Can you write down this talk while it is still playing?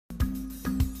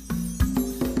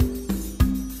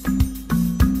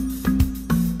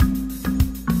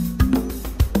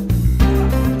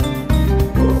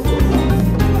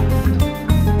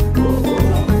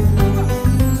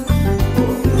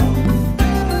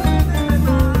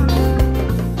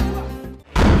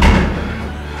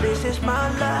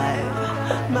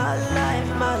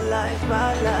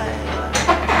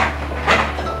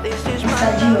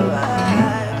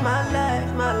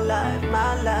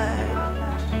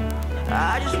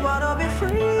just wanna be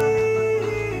free.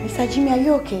 Mr. Jimmy, are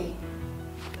you okay?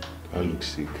 I look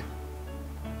sick.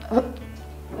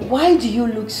 Why do you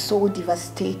look so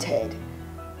devastated?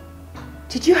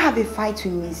 Did you have a fight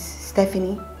with Miss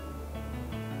Stephanie?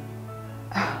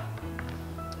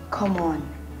 Come on.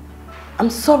 I'm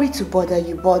sorry to bother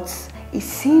you, but it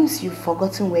seems you've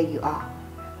forgotten where you are.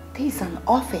 This is an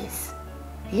office.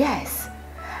 Yes.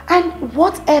 And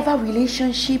whatever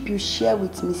relationship you share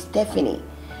with Miss Stephanie,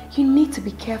 you need to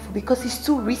be careful because it's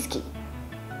too risky.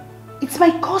 It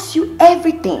might cost you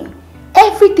everything.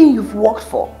 Everything you've worked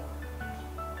for.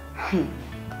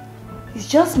 It's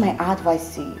just my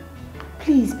advice to you.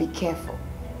 Please be careful.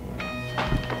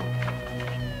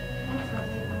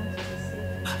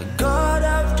 God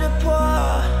of the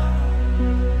poor,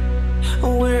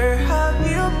 where have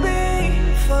you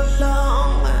been for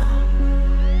long?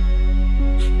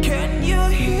 Can you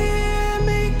hear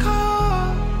me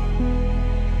call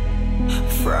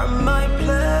from my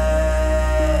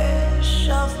place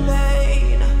of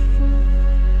pain?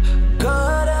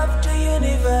 God of the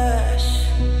universe,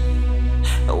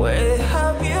 where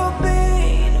have you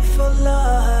been for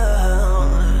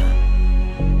long?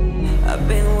 I've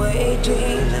been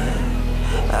waiting,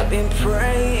 I've been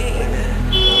praying.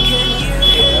 Can you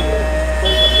hear me?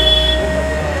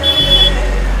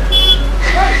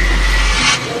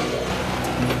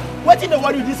 What in the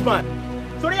world is this man?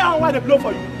 Sorry, I don't want to blow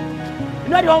for you. You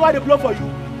know I don't want to blow for you.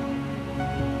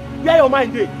 Where your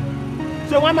mind is?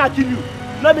 So when I kill you,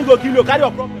 let me go kill you. Carry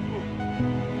your problem.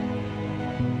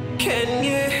 Can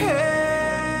you hear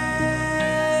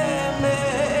me?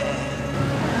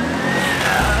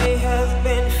 I have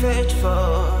been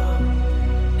faithful.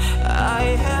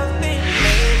 I have been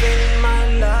living my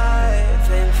life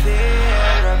in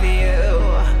fear of you.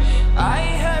 I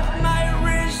have my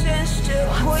reasons to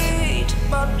quit,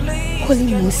 but please.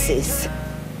 Holy Moses,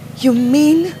 you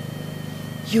mean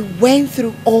you went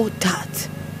through all that?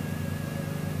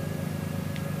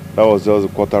 That was just a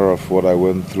quarter of what I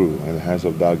went through in the hands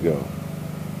of that girl.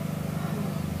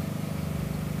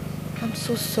 I'm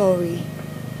so sorry.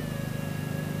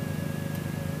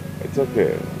 It's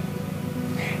okay.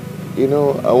 You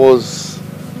know, I was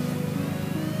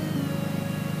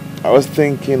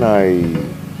thinking I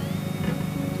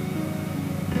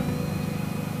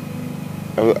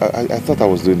thought I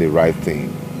was doing the right thing,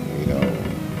 you know.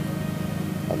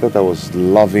 I thought I was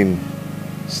loving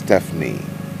Stephanie,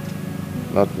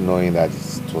 not knowing that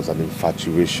it was an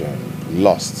infatuation,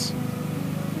 lust.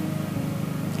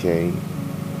 Okay?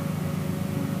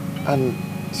 And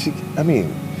she, I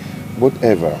mean,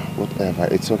 whatever,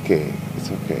 it's okay.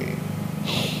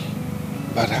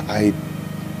 But I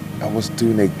was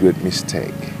doing a great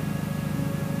mistake.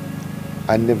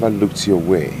 I never looked your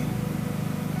way,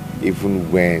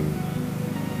 even when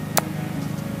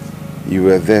you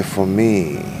were there for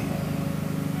me,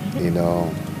 you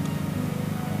know.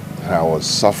 I was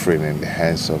suffering in the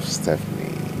hands of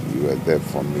Stephanie. You were there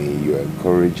for me, your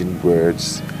encouraging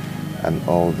words and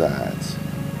all that.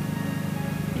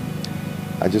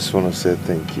 I just want to say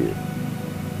thank you.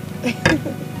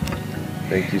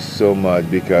 Thank you so much,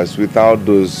 because without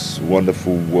those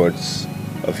wonderful words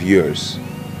of yours,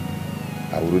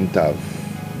 I wouldn't have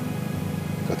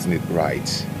gotten it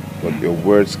right. But your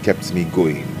words kept me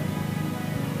going.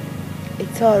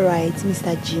 It's all right,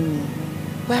 Mr. Jimmy.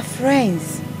 We're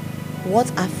friends. What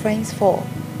are friends for?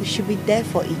 We should be there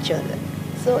for each other.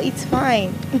 So it's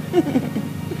fine.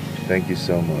 Thank you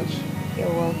so much. You're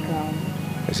welcome.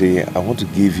 You see, I want to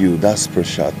give you that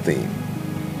special thing.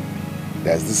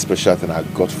 There's this special thing I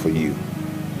got for you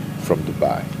from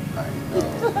Dubai. I know.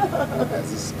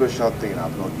 There's this special thing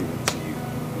I've not given to you.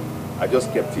 I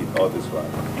just kept it all this while.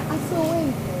 I saw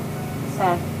wait.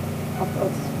 Sir, I've got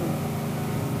this food.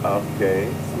 Okay.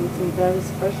 Something very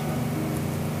special.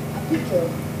 Abigail,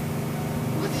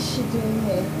 what is she doing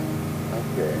here?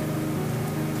 Okay.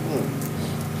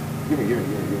 Give me.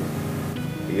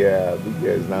 Yeah,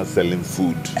 Abigail is now selling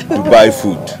food. Dubai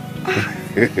food.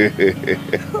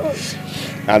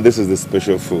 And this is the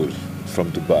special food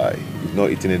from Dubai. You've not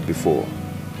eaten it before.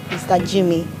 Mr.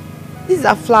 Jimmy, these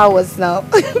are flowers now.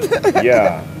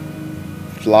 Yeah,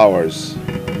 flowers.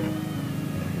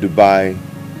 Dubai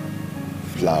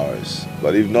flowers.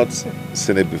 But you've not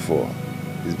seen it before.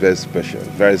 It's very special,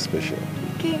 very special.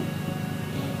 Okay.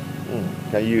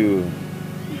 Can you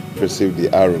perceive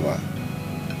the aroma?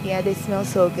 Yeah, they smell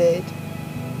so good.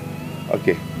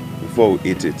 Okay, before we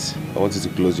eat it, I want you to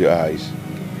close your eyes.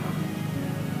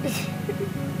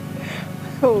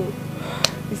 Oh,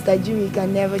 Mr. Jimmy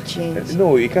can never change.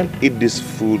 No, you can't eat this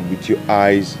food with your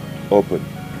eyes open.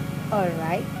 All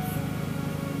right.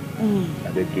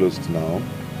 Are they closed now?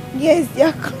 Yes, they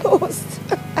are closed.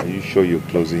 Are you sure you're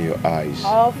closing your eyes?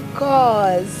 Of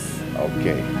course.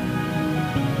 Okay.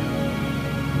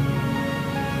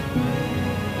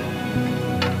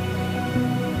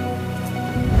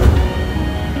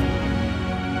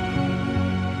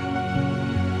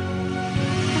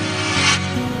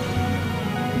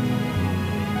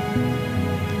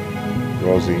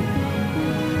 Rosie,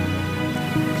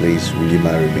 please, will you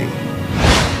marry me?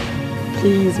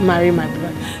 Please marry my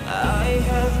brother. I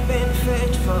have been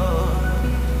faithful.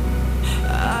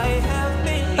 I have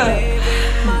been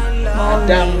living my life.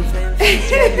 Damn, your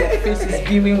face is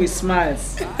beaming with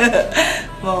smiles.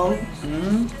 Mom.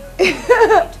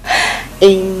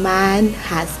 A man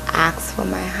has asked for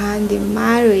my hand in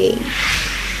marriage.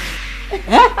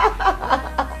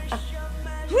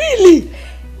 Really?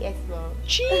 Yes, Mom.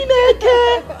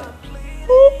 Chineke!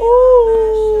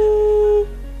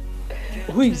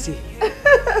 Who is he?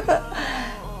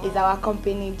 He's our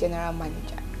company general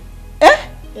manager. Eh?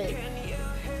 Yes.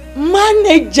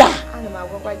 Manager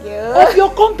of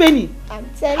your company. I'm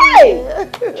telling you.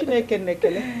 Chineke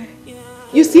nekele.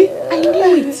 You see, I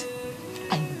knew it.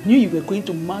 I knew you were going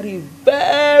to marry a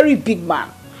very big man.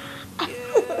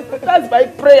 That's my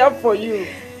prayer for you.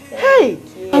 Hey,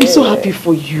 I'm so happy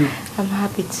for you. I'm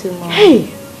happy too, Mom. Hey,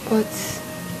 but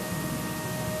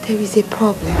there is a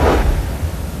problem.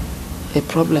 a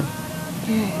problem?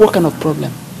 Yeah. What kind of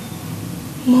problem?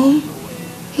 Mom,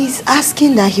 he's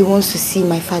asking that he wants to see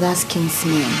my father's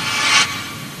kinsman.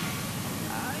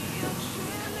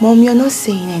 Mom, you're not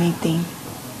saying anything.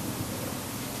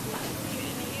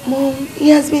 Mom, he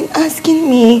has been asking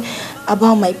me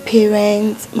about my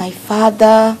parents, my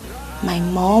father, my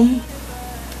mom.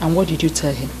 And what did you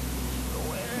tell him?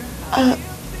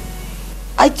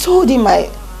 I told him I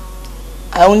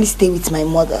only stay with my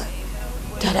mother.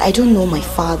 That I don't know my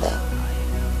father.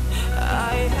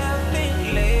 I have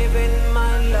been living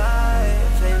my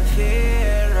life in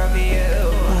fear of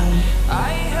you.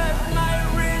 I have my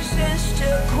reasons to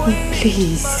quit.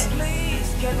 Please,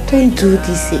 don't do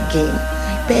this again.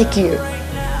 I beg you.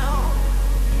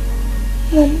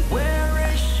 Mom,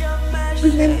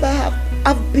 remember,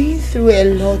 I've been through a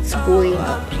lot growing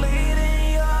up.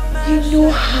 You know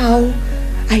how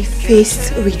I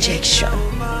faced rejection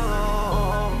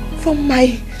from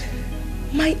my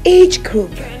age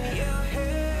group.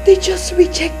 They just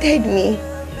rejected me.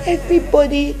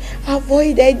 Everybody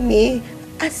avoided me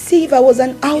as if I was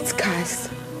an outcast.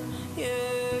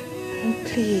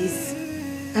 Please,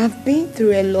 I've been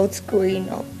through a lot growing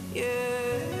up.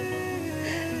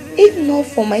 If not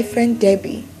for my friend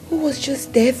Debbie, who was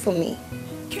just there for me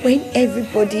when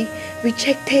everybody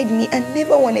rejected me and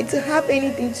never wanted to have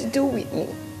anything to do with me.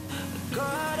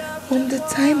 When the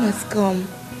time has come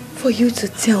for you to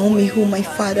tell me who my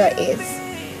father is,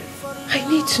 I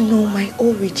need to know my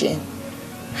origin.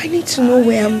 I need to know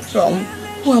where I'm from.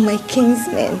 Who are my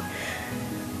kinsmen?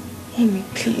 Mommy,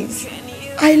 please.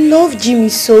 I love Jimmy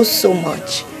so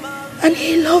much. And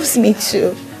he loves me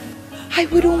too. I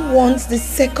wouldn't want the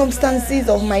circumstances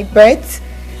of my birth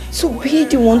to be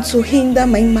the one to hinder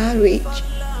my marriage.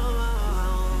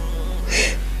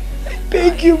 I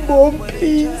beg you, Mom,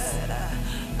 please.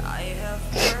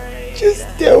 Just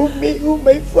tell me who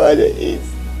my father is.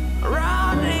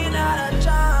 Running out of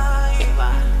time.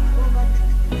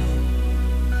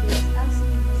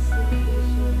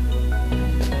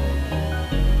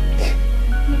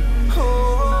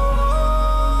 Oh,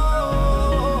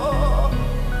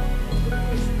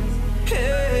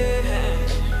 hey.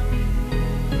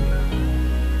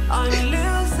 I'm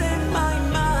losing my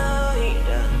mind.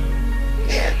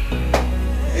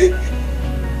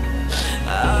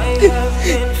 I have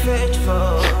been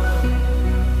faithful.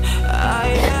 I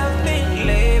have been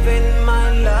living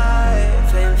my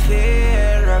life in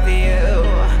fear of you.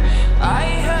 I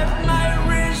have my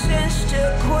reasons to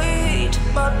quit,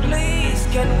 but please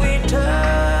can we turn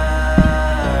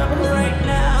right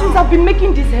now? Since I've been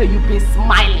making this hair, you've been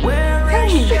smiling. Where Tell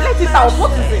is me, your let it out.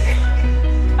 What is it?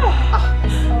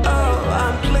 Oh,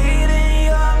 I'm pleading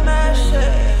your mercy.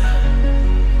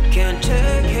 Can't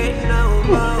take it no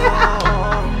more.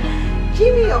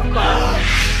 Jimmy, of course.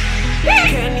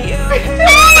 Can you hear me?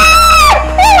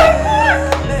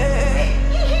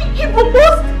 He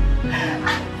proposed.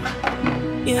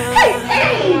 Yeah.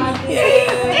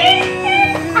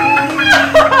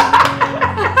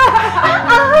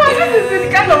 This is the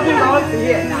kind of thing I want to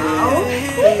hear now.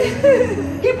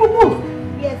 He proposed.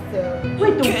 Yes, sir.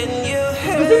 Wait, Can you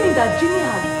does it mean that Jimmy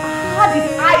has had his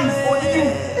eyes on you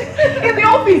in the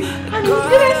office and he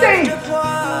didn't say it?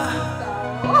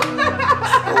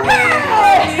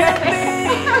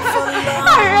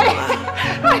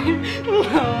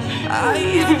 Are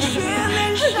you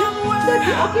chilling somewhere?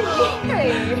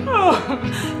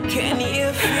 Can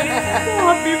you feel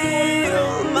my pain?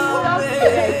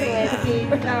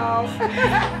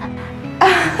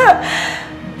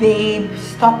 Babe,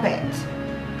 stop it.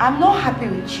 I'm not happy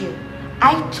with you.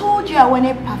 I told you I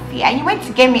wanted parfait and you went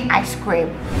to get me ice cream.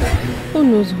 Who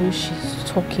knows who she's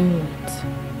talking with?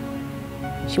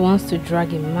 She wants to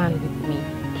drag a man with me.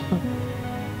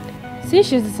 See,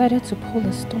 she's decided to pull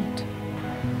a stunt.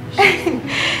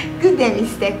 Good day,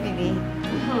 Miss Stephanie.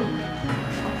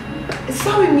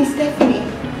 Sorry, Miss Stephanie.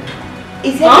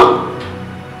 Is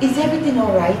everything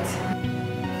alright?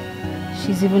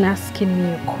 She's even asking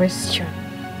me a question.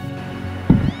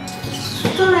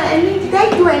 Sorry, I mean, did I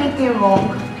do anything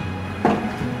wrong?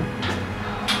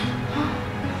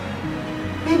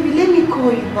 Baby, let me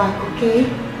call you back, okay?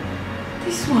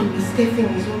 This one, Miss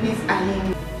Stephanie, is always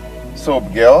eyeing. So,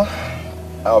 girl,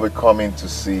 I'll be coming to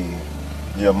see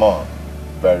your mom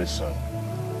very soon.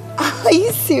 Are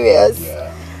you serious?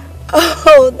 Yeah.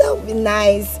 Oh, that would be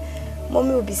nice.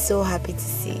 Mommy will be so happy to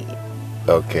see you.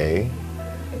 Okay.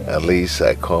 At least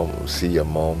I come see your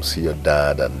mom, see your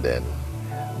dad, and then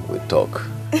we talk.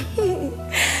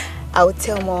 I will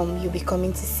tell Mom you'll be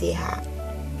coming to see her.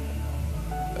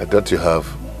 Don't you have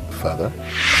father?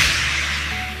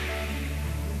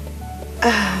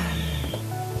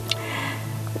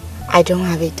 I don't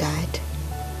have a dad.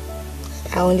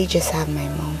 I only just have my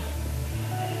mom.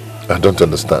 I don't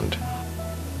understand.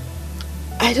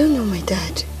 I don't know my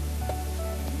dad.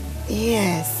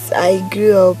 Yes, I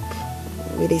grew up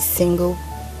with a single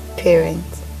parent,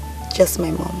 just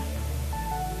my mom.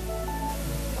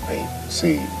 I mean,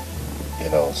 see, you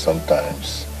know,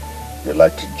 sometimes you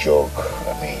like to joke,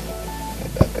 I mean,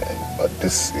 but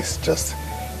this is just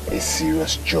a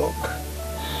serious joke.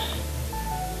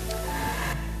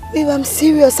 Babe, I'm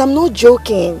serious, I'm not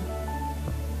joking.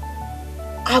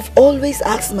 I've always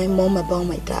asked my mom about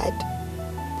my dad,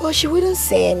 but she wouldn't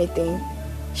say anything.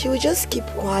 She would just keep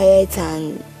quiet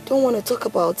and don't want to talk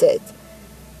about it.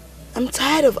 I'm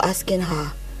tired of asking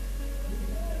her.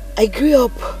 I grew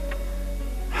up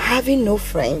having no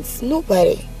friends,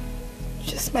 nobody,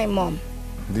 just my mom.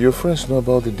 Do your friends know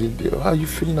about the deal? How are you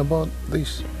feeling about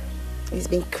this? It's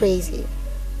been crazy,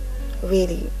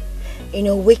 really. You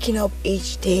know, waking up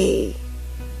each day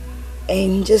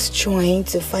and just trying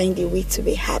to find a way to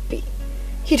be happy.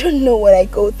 You don't know what I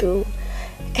go through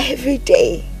every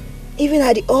day, even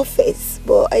at the office,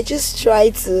 but I just try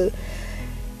to,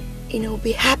 you know,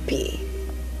 be happy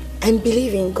and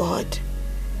believe in God.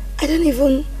 I don't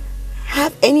even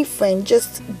have any friend,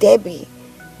 just Debbie.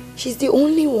 She's the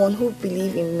only one who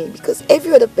believes in me because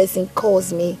every other person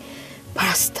calls me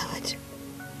bastard.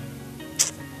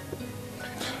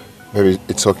 Baby,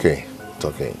 it's okay. It's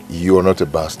okay. You are not a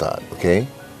bastard, okay?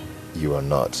 You are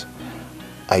not.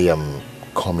 I am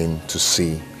coming to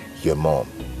see your mom,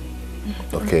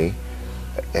 okay?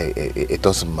 It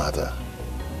doesn't matter.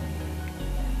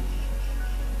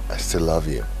 I still love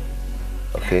you,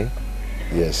 okay?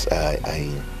 Yes, I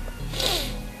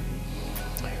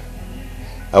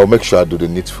will make sure I do the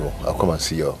needful. I'll come and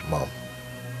see your mom.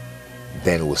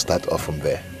 Then we'll start off from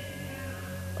there.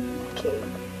 Okay.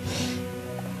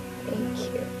 Thank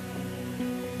you.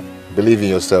 Believe in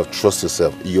yourself, trust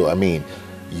yourself. You are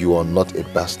not a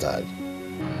bastard.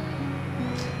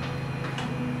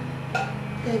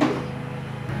 Debbie,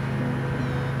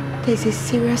 there's a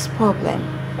serious problem.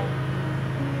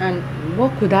 And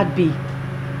what could that be?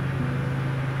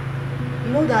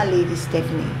 You know that lady,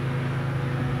 Stephanie?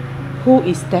 Who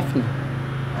is Stephanie?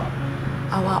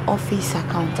 Our office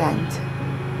accountant.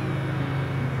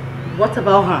 What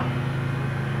about her?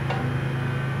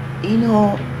 You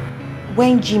know,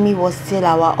 when Jimmy was still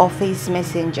our office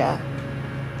messenger,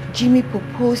 Jimmy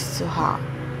proposed to her.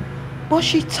 But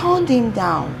she turned him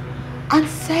down and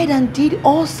said and did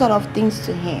all sort of things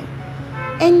to him.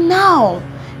 And now,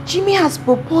 Jimmy has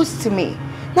proposed to me.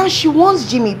 Now she wants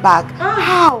Jimmy back.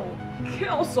 How?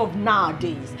 Girls of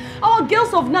nowadays. Our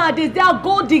girls of nowadays, they are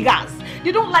gold diggers.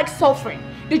 They don't like suffering.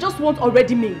 They just want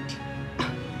already made.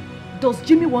 Does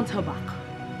Jimmy want her back?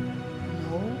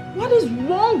 No. What is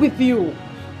wrong with you?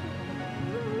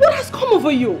 What has come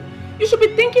over you? You should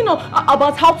be thinking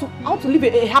about how to live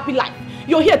a happy life.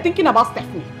 You're here thinking about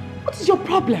Stephanie. What is your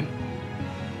problem?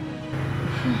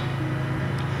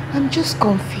 I'm just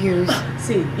confused.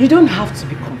 See, you don't have to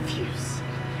be confused.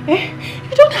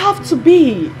 You don't have to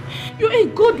be. You're a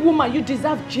good woman. You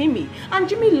deserve Jimmy. And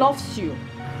Jimmy loves you.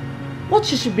 What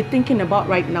you should be thinking about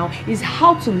right now is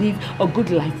how to live a good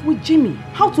life with Jimmy.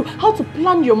 How to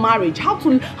plan your marriage. How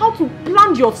to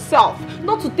plan yourself.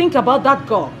 Not to think about that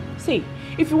girl. See,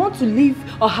 if you want to live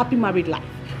a happy married life,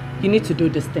 you need to do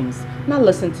these things. Now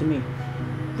listen to me.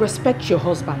 Respect your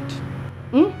husband.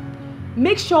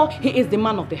 Make sure he is the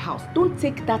man of the house. Don't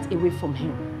take that away from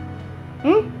him.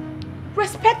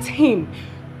 Respect him.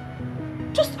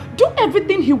 Just do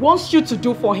everything he wants you to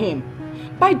do for him.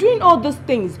 By doing all these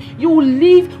things, you will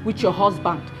live with your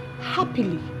husband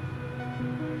happily.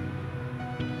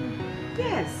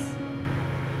 Yes.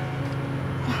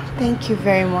 Thank you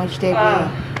very much,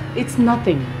 Debbie. It's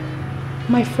nothing.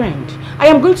 My friend, I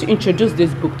am going to introduce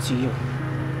this book to you.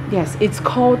 Yes, it's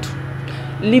called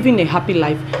Living a Happy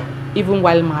Life Even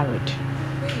While Married.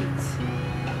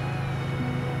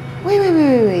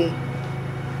 Wait.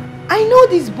 I know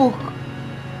this book.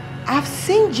 I've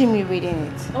seen Jimmy reading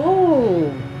it.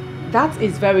 Oh, that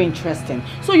is very interesting.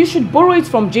 So you should borrow it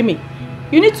from Jimmy.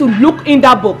 You need to look in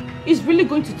that book. It's really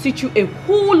going to teach you a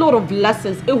whole lot of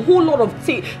lessons, a whole lot of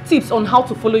tips on how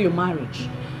to follow your marriage.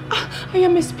 I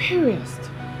am experienced.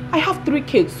 I have 3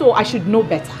 kids, so I should know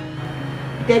better.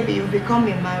 Debbie, you've become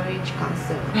a marriage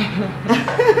counselor.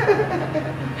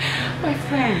 My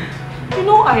friend, you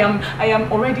know I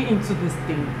am already into this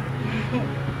thing.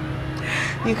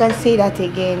 You can say that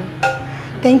again.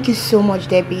 Thank you so much,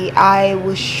 Debbie. I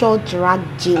will sure drag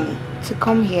Jimmy to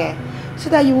come here so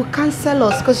that you will counsel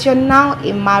us, because you're now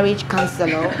a marriage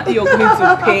counselor. You're going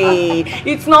to pay.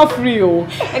 It's not free. Oh.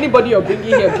 Anybody you're bringing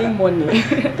here, bring money.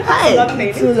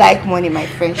 I do like money, my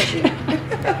friendship.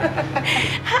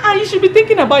 You should be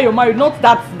thinking about your marriage, not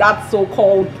that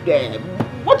so-called,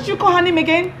 what did you call her name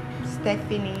again?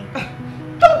 Stephanie.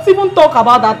 Don't even talk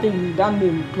about that thing, that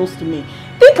name close to me.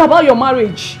 Think about your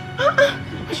marriage.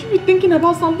 I should be thinking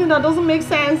about something that doesn't make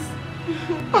sense.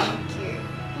 Thank you.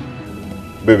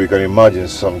 Baby, can you imagine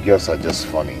some girls are just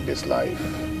funny in this life?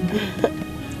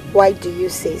 Why do you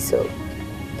say so?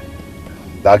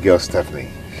 That girl, Stephanie,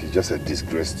 she's just a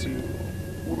disgrace to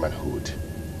womanhood.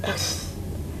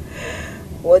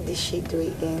 What did she do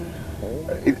again?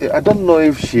 I don't know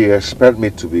if she expects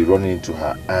me to be running into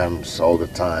her arms all the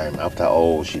time after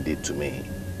all she did to me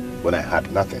when I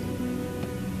had nothing.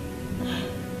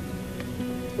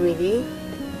 Really?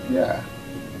 Yeah.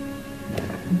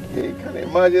 You can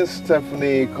imagine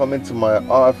Stephanie coming to my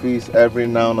office every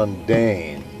now and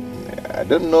then. I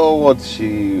don't know what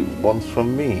she wants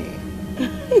from me.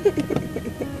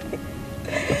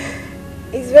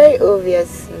 It's very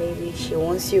obvious. Maybe she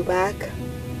wants you back.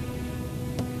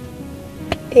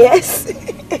 Yes.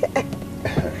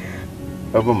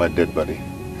 Over my dead body.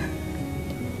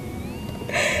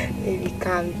 Maybe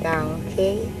calm down,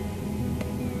 okay?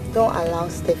 Don't allow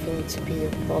Stephanie to be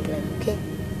your problem, okay?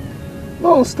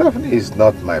 No, Stephanie is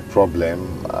not my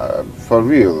problem. For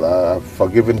real, I've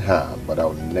forgiven her, but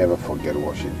I'll never forget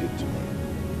what she did to me.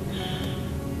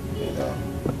 You know?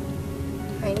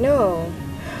 I know.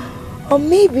 Or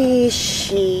maybe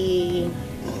she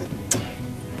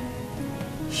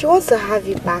wants to have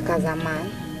you back as a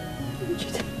man.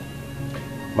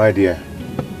 My dear,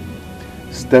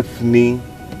 Stephanie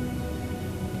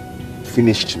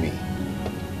finished me.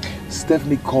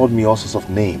 Stephanie called me all sorts of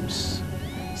names.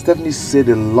 Stephanie said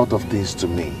a lot of things to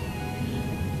me.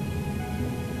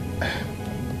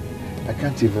 I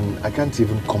can't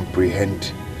even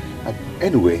comprehend.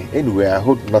 Anyway, I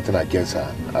hold nothing against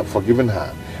her. I've forgiven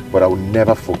her, but I will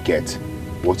never forget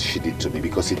what she did to me,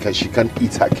 because she can't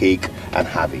eat her cake and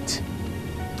have it.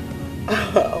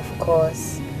 Of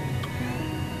course.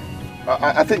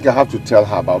 I think I have to tell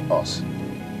her about us.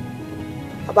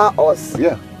 About us?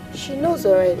 Yeah. She knows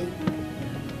already.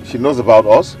 She knows about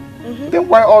us? Then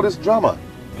why all this drama?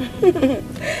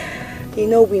 You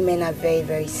know, women are very,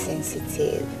 very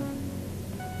sensitive.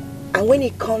 And when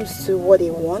it comes to what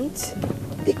they want,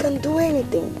 they can do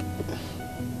anything.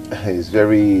 It's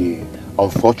very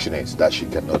unfortunate that she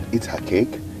cannot eat her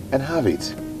cake and have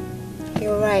it.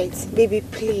 You're right. Baby,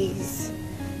 please.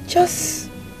 Just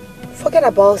forget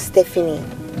about Stephanie.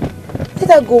 Let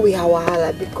her go with her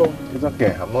wahala, because it's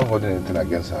okay. I'm not holding anything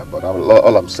against her, but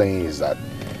all I'm saying is that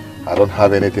I don't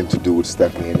have anything to do with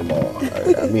Stephanie anymore.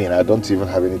 I mean, I don't even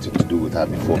have anything to do with her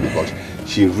before, because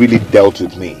she really dealt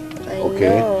with me.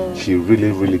 Okay? know. She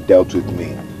really dealt with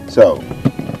me. So,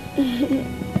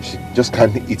 she just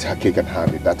can't eat her cake and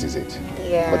have it. That is it.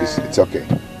 Yeah. But it's okay.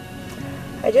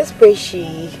 I just pray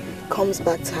she comes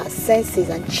back to her senses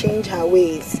and change her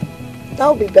ways. That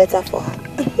will be better for her.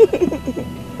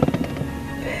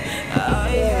 I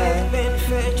have been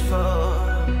faithful.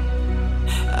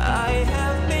 I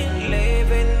have been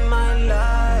living my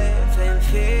life in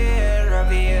fear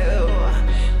of you.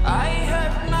 I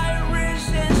have my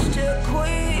reasons to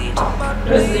quit, but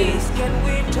please can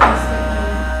we talk?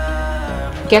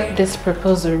 Get this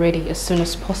proposal ready as soon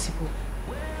as possible.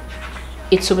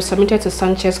 It will be submitted to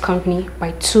Sanchez Company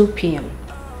by 2 p.m.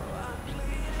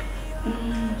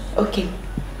 Okay,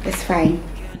 that's fine.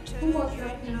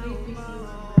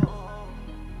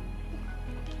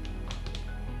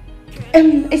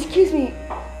 Excuse me.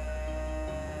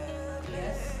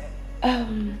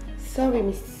 Sorry,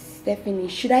 Miss Stephanie.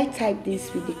 Should I type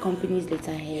this with the company's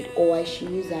letterhead, or I should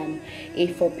use an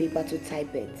A4 paper to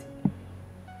type it?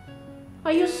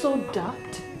 Are you so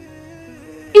daft?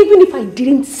 Even if I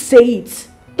didn't say it,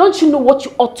 don't you know what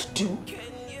you ought to do?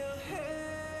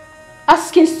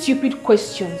 Asking stupid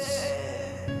questions.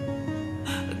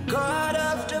 God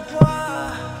of the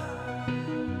poor,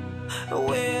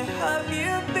 where have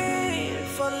you been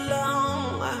for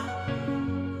long?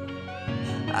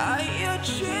 Are you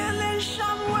chilling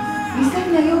somewhere? Miss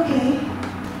Stephanie, are you okay?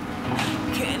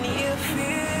 Can you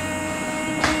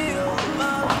feel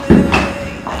my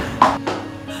pain?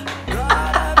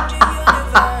 God of the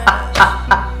universe,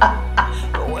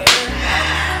 where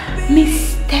have you been? Miss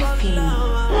Stephanie.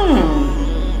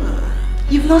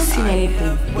 You've not seen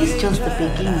anything. It's just the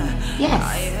beginning. Yes.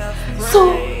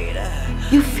 So,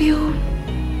 you feel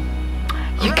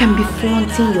you can be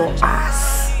flaunting your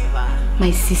ass.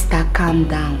 My sister, calm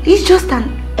down. It's just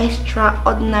an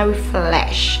extraordinary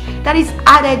flesh that is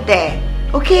added there.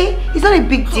 Okay? It's not a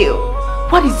big deal.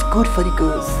 What is good for the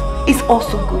girls is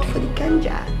also good for the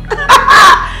ganja.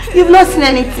 You've not seen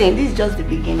anything. This is just the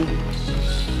beginning.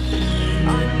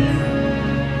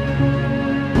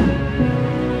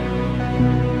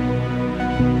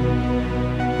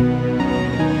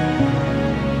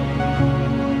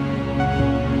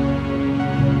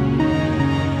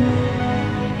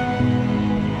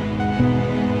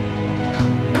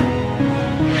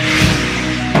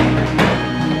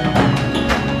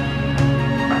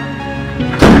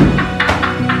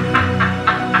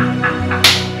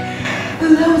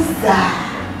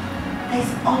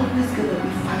 There's always gonna be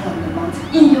fire on the mountain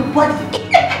in your body.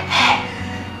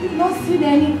 You've not seen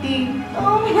anything.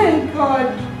 Oh my God.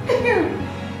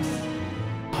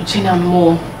 Gina,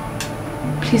 Mo,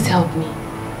 please help me.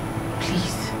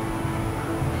 Please.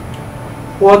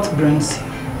 What brings you?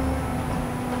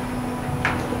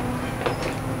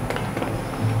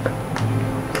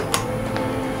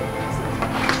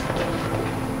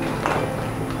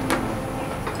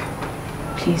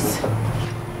 Please.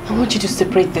 I want you to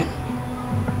separate them.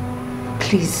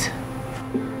 Please.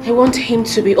 I want him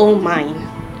to be all mine.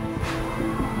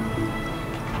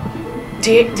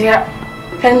 They are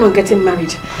planning on getting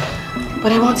married,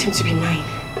 but I want him to be mine.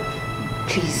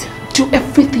 Please. Do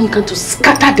everything you can to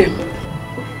scatter them.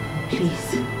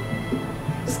 Please.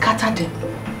 Scatter them.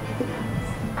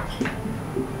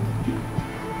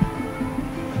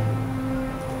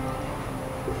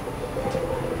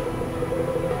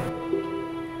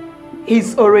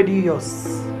 He's already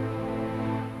yours.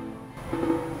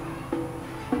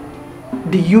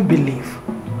 Do you believe?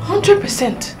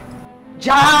 100%.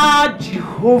 Jah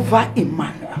Jehovah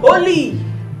Emmanuel. Holy!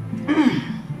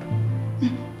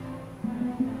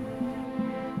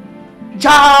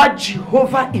 Jah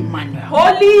Jehovah Emmanuel.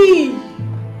 Holy!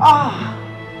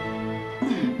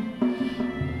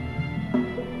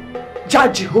 Jah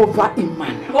Jehovah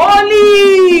Emmanuel.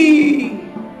 Holy!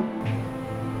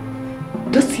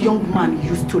 This young man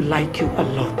used to like you a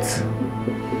lot.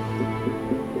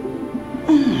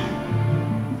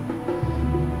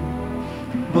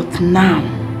 But now,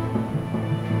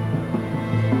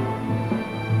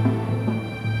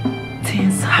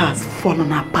 things has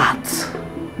fallen apart.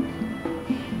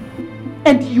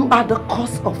 And you are the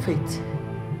cause of it.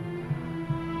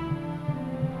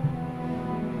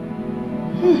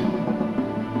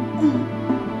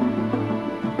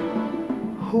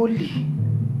 Holy.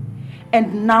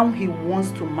 And now he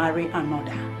wants to marry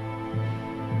another.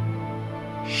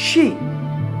 She,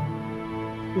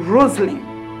 Rosalind.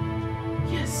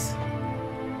 Yes.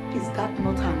 Is that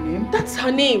not her name? That's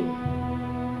her name.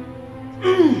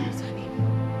 That's her name.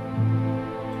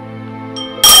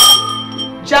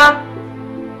 Jah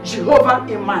Jehovah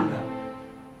Emmanuel.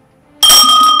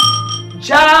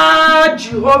 Jah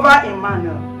Jehovah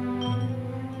Emmanuel.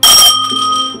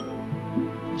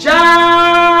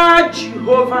 Jah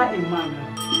Jehovah Emmanuel.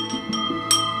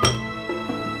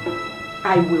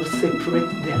 I will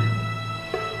separate them.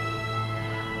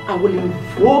 I will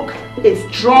invoke a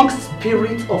strong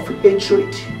spirit of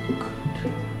hatred.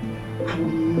 I will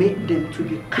make them to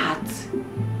be cat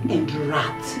and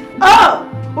rat.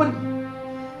 But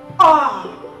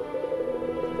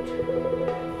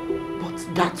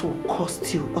that will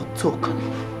cost you a token.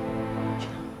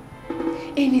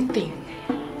 Anything.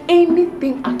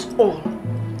 Anything at all.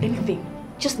 Anything.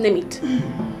 Just name it.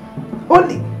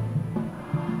 Holy.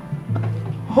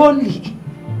 Holy.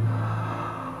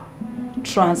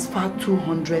 transfer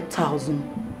 200,000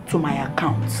 to my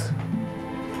account.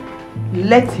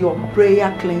 Let your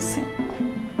prayer cleansing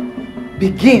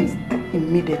begin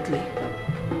immediately.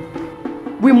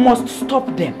 We must stop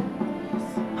them.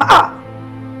 Ha!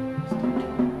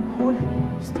 Holy,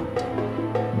 stop them.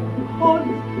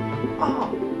 Holy,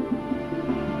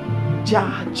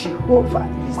 Jehovah.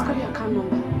 Please call your account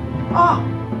number.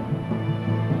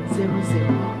 00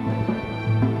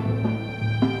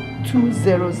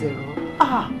 200.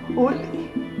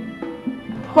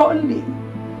 Holy.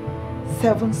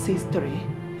 763.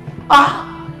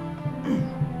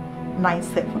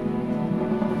 97.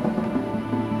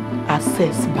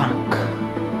 Access Bank.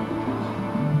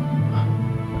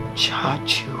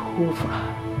 Jehovah.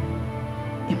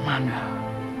 Emmanuel.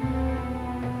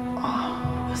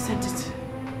 Who sent it?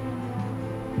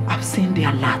 I've seen the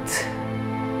alert.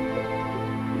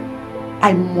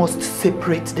 I must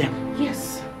separate them.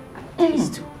 Yes. Please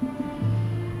do.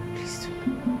 Please do.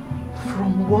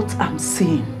 From what I'm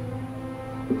seeing,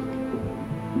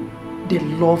 they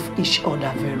love each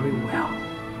other very well.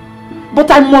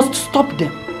 But I must stop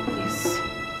them. Yes.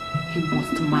 He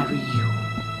must marry you.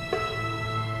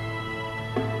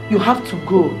 You have to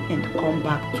go and come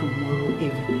back tomorrow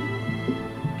evening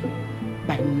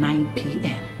by 9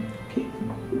 p.m. Okay.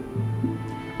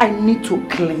 I need to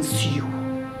cleanse you.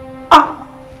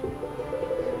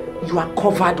 You are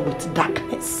covered with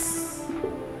darkness.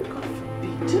 God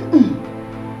forbid.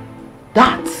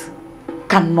 That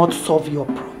cannot solve your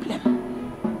problem.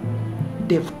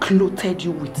 They've clothed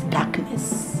you with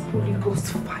darkness. Holy Ghost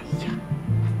fire.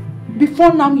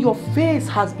 Before now, your face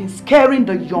has been scaring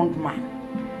the young man.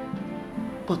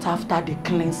 But after the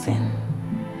cleansing,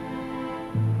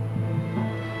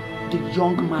 the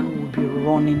young man will be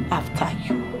running after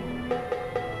you.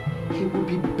 He will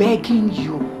be begging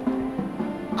you,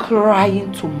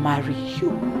 crying to marry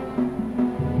you.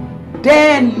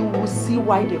 Then you will see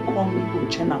why they call me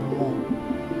Ochenamo.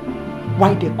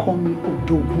 Why they call me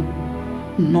Odogu,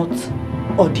 not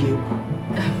Odiegu.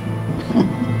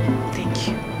 Thank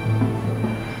you.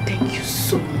 Thank you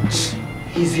so much.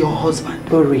 He's your husband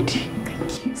already.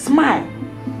 Thank you. Smile.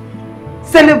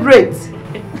 Celebrate.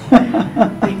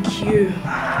 Thank you.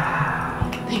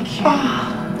 Thank you.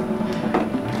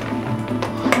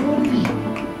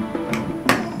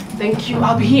 Thank you.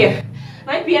 I'll be here.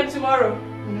 9 p.m. tomorrow.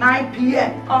 9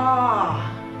 p.m.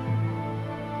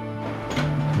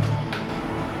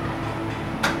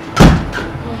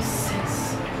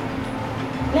 Nonsense.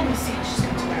 Let me see how she's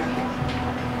going to marry.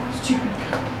 Stupid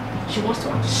girl. She wants to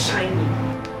outshine me.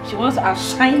 She wants to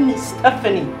outshine me,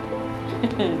 Stephanie.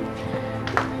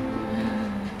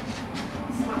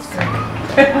 Smart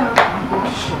girl.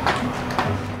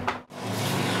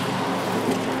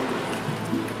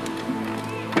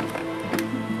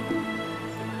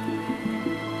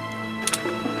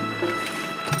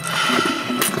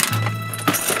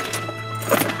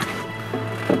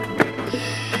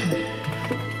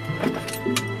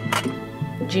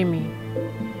 Jimmy,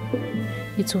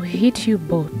 it will hit you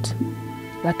both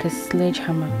like a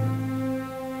sledgehammer,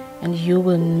 and you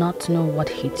will not know what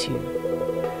hit you.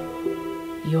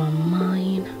 You are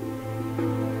mine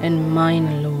and mine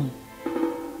alone.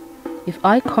 If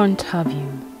I can't have you,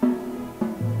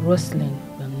 Rosalind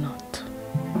will not.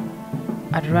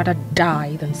 I'd rather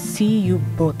die than see you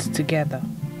both together.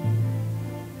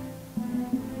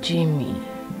 Jimmy,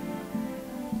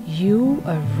 you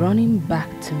are running back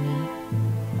to me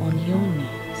on your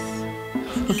knees.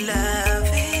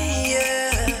 Loving you,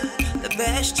 the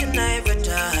best you never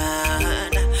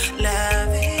done.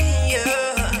 Loving you,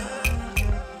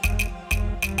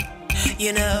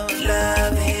 you know,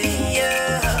 loving you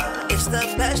is the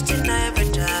best you never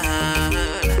done.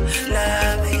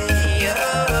 Loving you,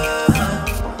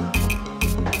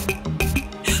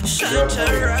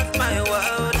 center of my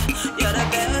world, you're the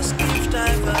best gift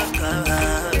I've ever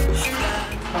got.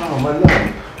 Oh, my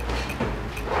love.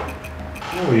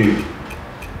 How are you?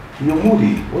 You're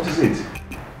moody. What is it?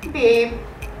 Babe,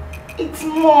 it's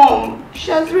Mom.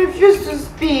 She has refused to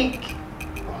speak.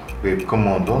 Babe, come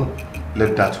on. Don't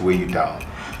let that weigh you down.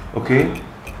 Okay?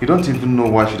 You don't even know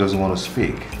why she doesn't want to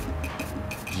speak.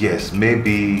 Yes,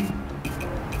 maybe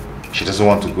she doesn't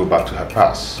want to go back to her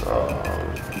past.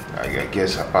 I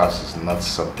guess her past is not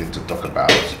something to talk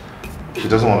about. She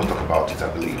doesn't want to talk about it, I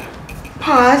believe.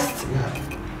 Past? Yeah.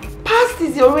 Past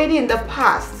is already in the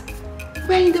past.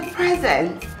 We're in the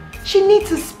present. She needs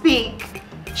to speak.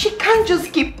 She can't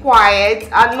just keep quiet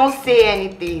and not say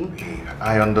anything. Babe,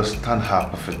 I understand her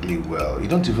perfectly well. You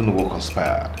don't even know what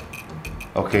conspired.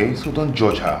 Okay? So don't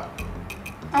judge her.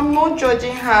 I'm not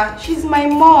judging her. She's my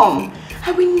mom.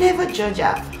 I will never judge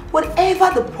her.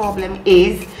 Whatever the problem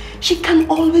is, she can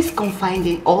always confide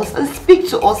in us and speak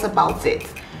to us about it.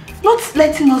 Not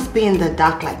letting us be in the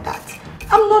dark like that.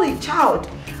 I'm not a child.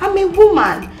 I'm a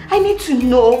woman. I need to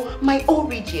know my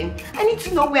origin. I need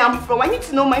to know where I'm from. I need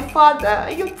to know my father.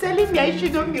 You're telling me I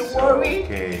shouldn't be worried.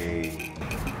 Okay.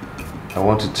 I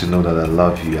want you to know that I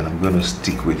love you and I'm going to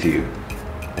stick with you.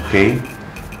 Okay?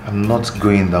 I'm not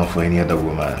going down for any other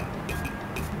woman.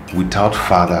 Without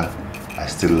father, I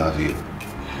still love you.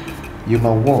 You're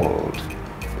my world.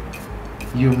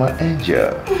 You're my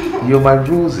angel. You're my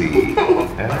Rosie.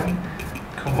 Eh?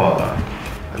 Come on.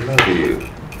 I love you.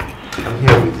 I'm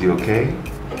here with you, okay?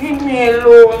 Leave me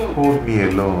alone. Hold me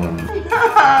alone.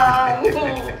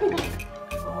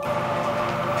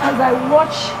 As I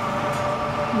watch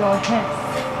your hands,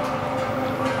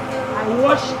 I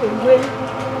wash away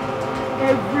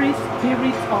every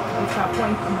spirit of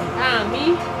disappointment. Me?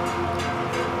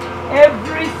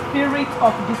 Every spirit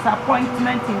of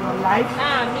disappointment in your life.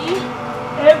 Me?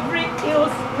 Every ill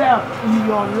spell in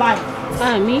your life.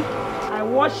 Me? I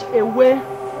wash away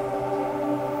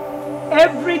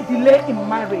every delay in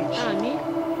marriage. Me?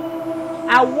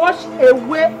 I wash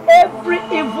away every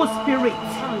evil spirit.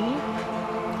 Me?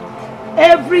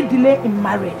 Every delay in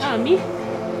marriage. Me?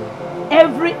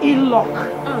 Every ill luck.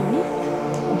 Me?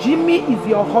 Jimmy is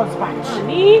your husband.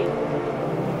 Me?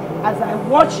 As I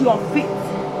watch your feet,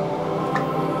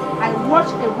 I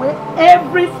wash away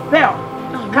every spell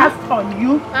cast on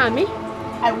you. Me?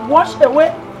 I wash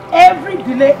away every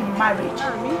delay in marriage.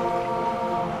 Me?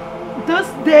 This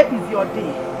day is your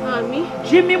day. Me?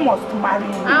 Jimmy must marry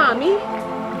you. Me?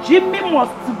 Jimmy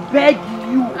must beg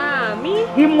you. Me?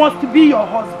 He must be your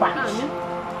husband. Me?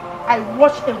 I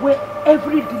wash away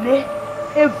every delay,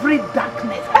 every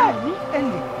darkness.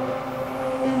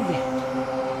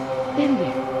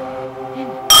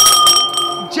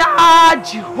 Jah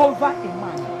Jehovah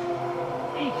Emmanuel.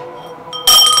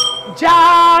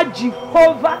 Jah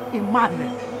Jehovah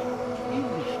Emmanuel.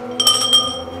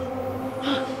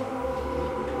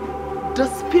 The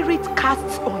spirit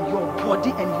cast on your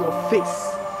body and your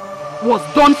face was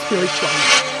done spiritually.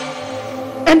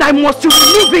 And I must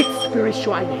remove it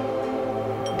spiritually.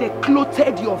 They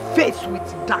clothed your face with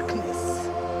darkness.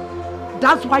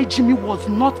 That's why Jimmy was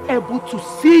not able to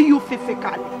see you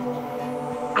physically.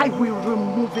 I will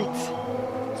remove it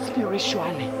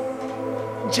spiritually.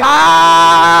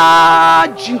 Jah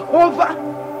Jehovah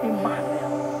Emmanuel.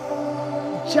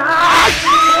 Jah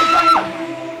Jehovah Emmanuel.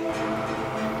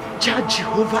 Jah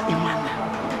Jehovah Emmanuel.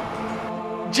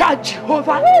 Jah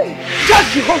Jehovah. Jah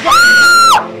Jehovah.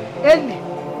 Eli.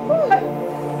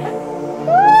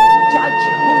 Jah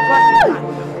Jehovah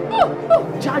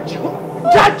Emmanuel. Jah Jehovah.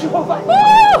 Jah Jehovah.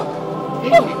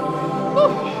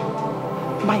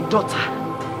 My daughter,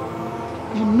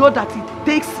 you know that it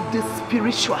takes the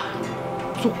spiritual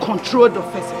to control the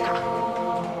physical.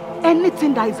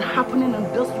 Anything that is happening in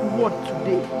this world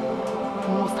today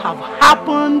must have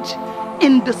happened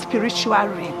in the spiritual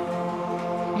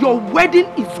realm. Your wedding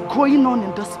is going on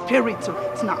in the spirit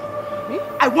right now.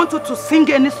 I want you to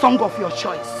sing any song of your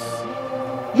choice.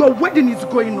 Your wedding is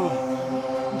going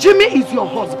on. Jimmy is your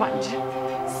husband.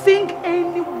 Sing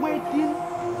any wedding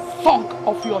song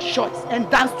of your choice and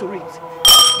dance to it.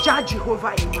 Jah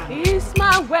Jehovah Emmanuel. It's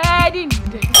my wedding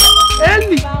day.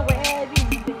 Eli. It's my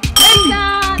wedding day.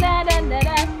 Da, da, da, da,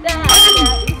 da, da.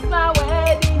 It's my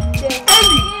wedding day.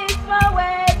 It's my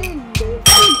wedding day.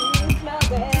 It's my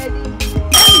wedding day.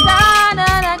 Da, da,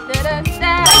 da, da, da,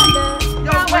 da.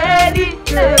 Your wedding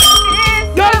day.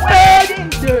 It's Your my wedding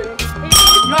day.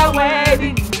 It's Your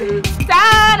wedding day. Da,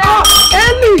 da.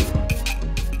 Eli.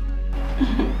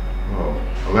 Oh,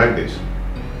 I like this.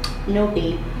 No,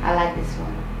 babe. I like this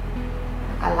one.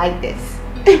 I like this.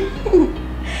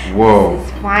 Whoa. This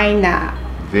is fine now.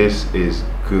 This is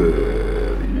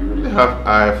good. You really have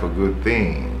eye for good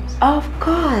things. Of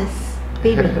course.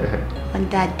 Baby, on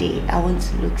that day, I want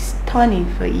to look stunning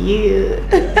for you.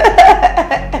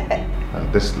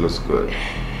 This looks good.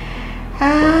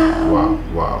 Wow,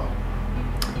 wow.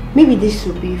 Maybe this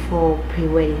should be for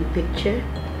pre-wedding picture.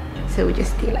 So we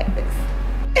just stay like this.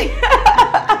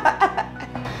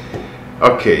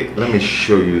 Okay, let me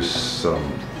show you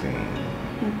something.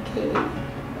 Okay.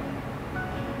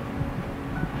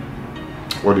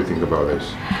 What do you think about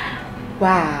this?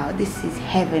 Wow, this is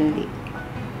heavenly.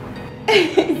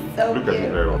 So Look at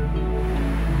it very well.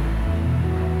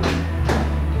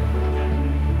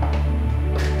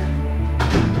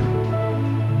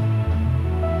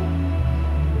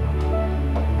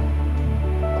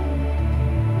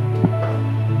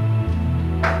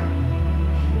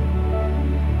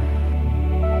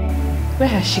 Where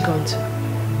has she gone to?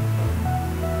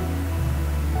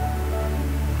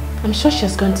 I'm sure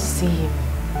she's going to see him.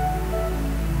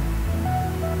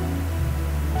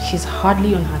 She's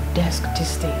hardly on her desk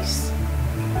these days.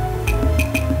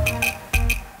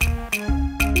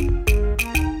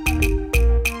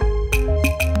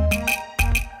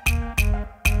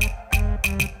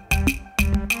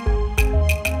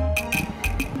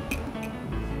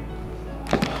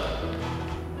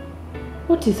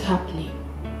 What is happening?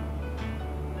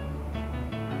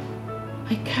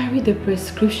 I carry the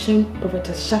prescription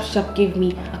Professor Sharp gave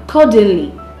me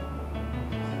accordingly.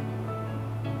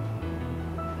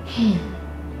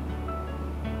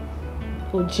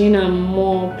 Ojina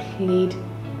Moore played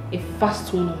a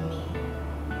fast one on me.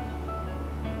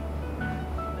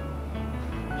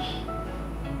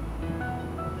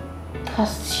 Her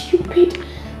stupid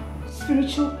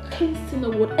spiritual cleansing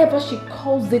or whatever she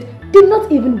calls it did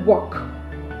not even work.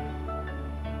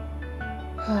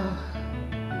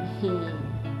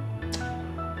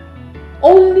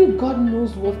 Only God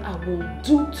knows what I will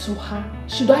do to her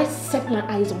should I set my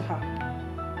eyes on her.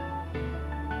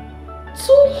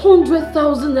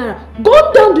 200,000 naira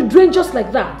gone down the drain just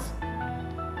like that.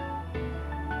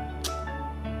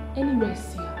 Anyway, I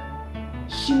see her.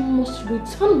 She must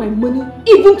return my money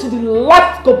even to the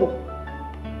last kobo.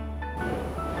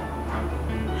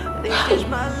 This is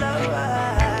my life,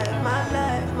 my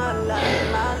life, my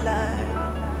life, my life.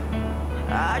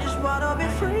 I just wanna be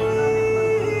free.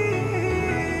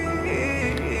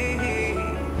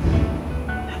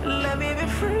 Let me be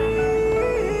free.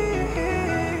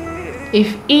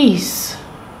 If Ease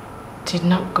did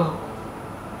not go,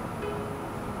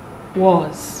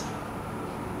 Was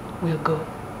will go.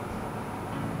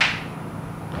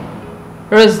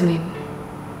 Roslyn,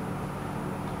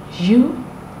 you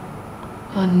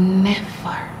will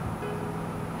never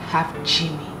have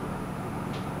Jimmy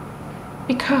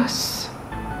because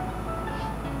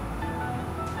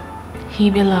he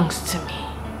belongs to me.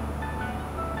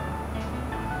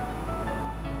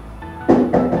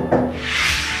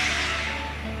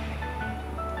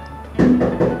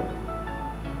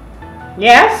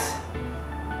 Yes?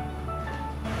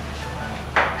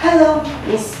 Hello,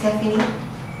 Miss Stephanie.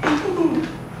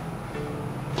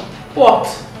 What?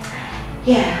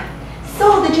 Yeah.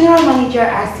 So the general manager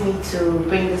asked me to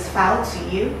bring this file to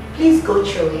you. Please go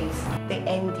through it. The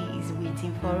MD is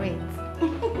waiting for it.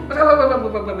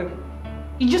 Wait.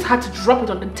 You just had to drop it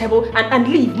on the table and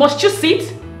leave. Must you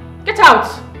sit? Get out.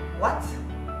 What?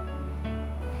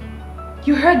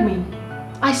 You heard me.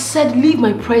 I said leave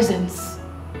my presence.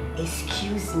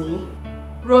 Excuse me?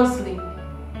 Roslyn,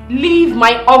 leave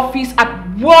my office at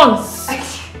once.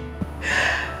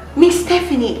 Miss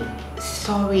Stephanie,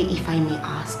 sorry if I may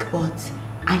ask, but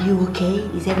are you okay?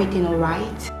 Is everything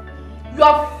alright?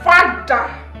 Your father!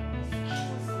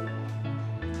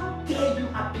 How dare you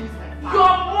abuse my father?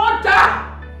 Your mother!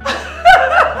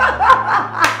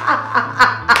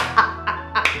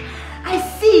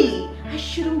 I see. I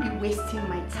shouldn't be wasting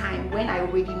my time when I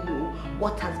already know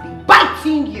what has been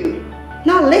biting you.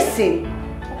 Now listen.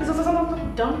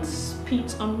 Don't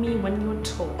spit on me when you're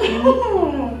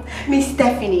talking. Miss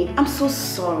Stephanie, I'm so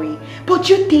sorry, but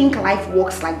you think life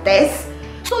works like this?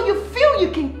 So you feel you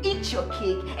can eat your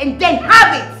cake and then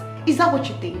have it? Is that what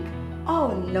you think?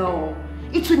 Oh no,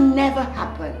 it will never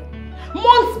happen.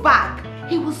 Months back,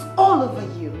 he was all over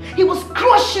you. He was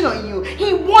crushing on you.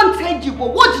 He wanted you,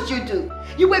 but what did you do?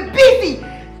 You were busy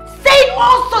saying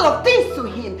all sorts of things to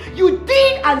him. You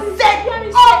did and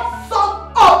said all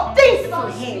sorts of things to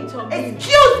him.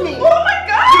 Excuse me. Oh my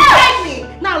God! You heard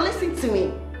me. Now listen to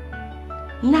me.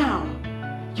 Now,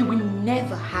 you will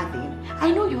never have him.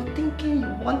 I know you're thinking you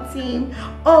want him.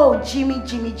 Oh, Jimmy.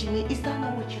 Is that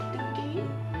not what you're thinking,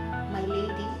 my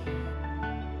lady?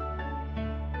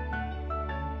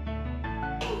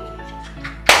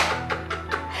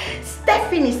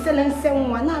 Stephanie is selling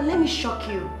someone. Now let me shock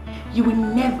you. You will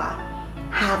never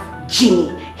have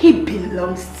Jimmy. He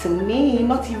belongs to me,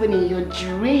 not even in your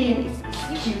dreams.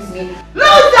 Excuse me.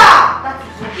 Loser! That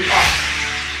is who you are.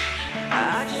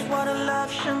 I just wanna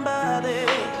love somebody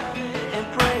and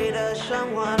pray that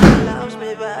someone loves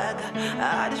me back.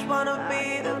 I just wanna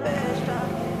be the best of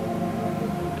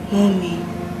Mommy,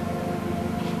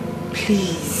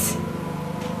 please.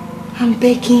 I'm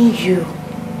begging you.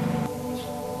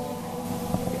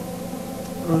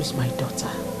 Rose, my daughter,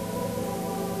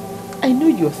 I know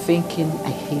you're thinking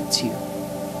I hate you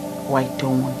or I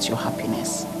don't want your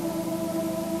happiness.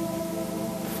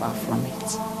 Far from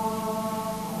it.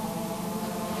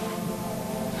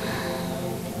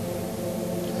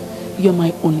 You're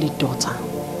my only daughter,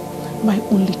 my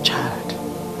only child,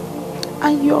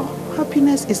 and your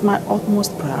happiness is my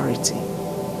utmost priority.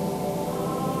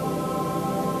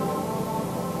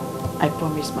 I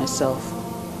promised myself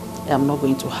I am not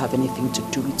going to have anything to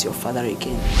do with your father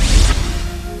again.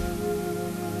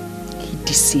 He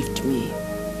deceived me.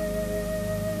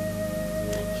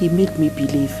 He made me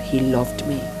believe he loved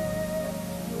me.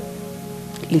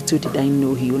 Little did I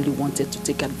know he only wanted to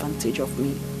take advantage of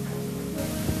me.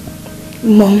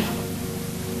 Mom,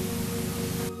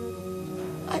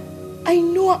 I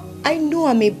know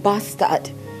I'm a bastard.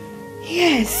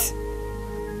 Yes.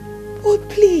 But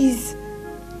please,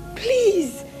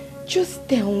 just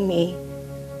tell me,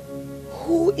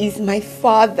 who is my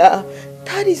father?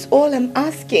 That is all I'm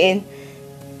asking.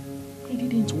 He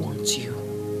didn't want you.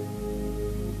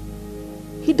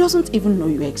 He doesn't even know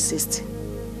you exist.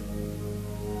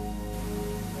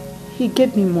 He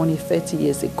gave me money 30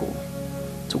 years ago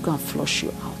to go and flush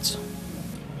you out.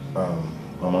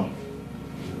 Mama,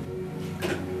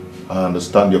 I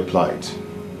understand your plight,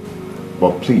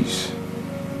 but please,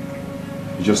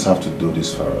 you just have to do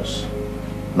this for us,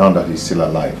 now that he's still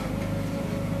alive.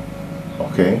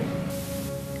 Okay?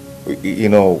 You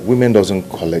know, women doesn't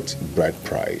collect bride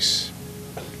price.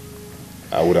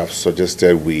 I would have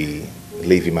suggested we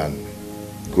leave him and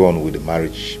go on with the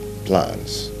marriage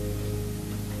plans.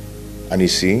 And you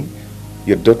see,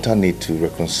 your daughter needs to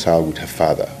reconcile with her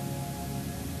father.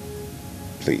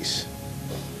 Please.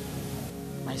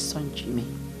 My son Jimmy,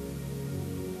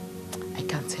 I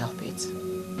can't help it.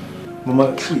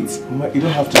 Mama, please, Mama, you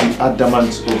don't have to be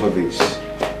adamant over this.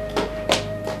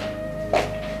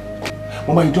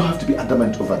 Mama, you don't have to be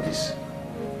adamant over this.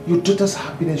 Your daughter's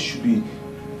happiness should be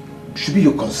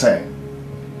your concern.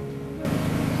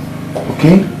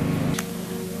 Okay?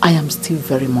 I am still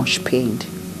very much pained.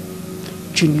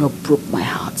 Junior broke my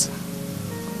heart.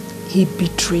 He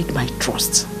betrayed my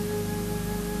trust.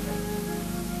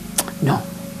 No.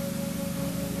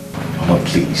 Mama,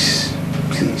 please.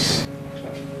 He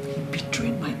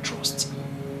betrayed my trust.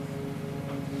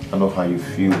 I know how you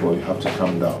feel, but you have to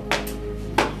calm down.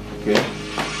 Okay?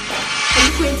 Are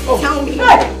you going to tell me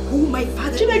who my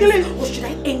father is, or should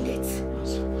I end it?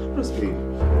 Please.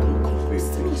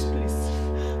 Please.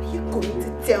 Are you going to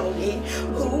tell me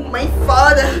who my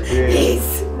father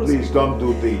is? Please don't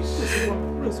do this.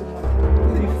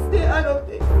 Stay out of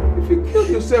this. If you kill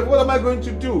yourself, what am I going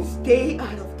to do? Stay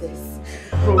out of this.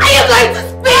 Are you going to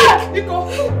speak? Nico.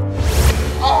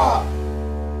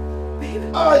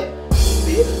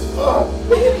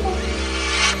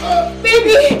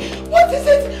 Baby, what is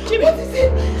it? Jimmy. What is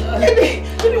it?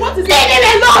 Baby, what is it? Leave me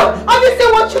alone! I will say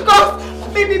what you got.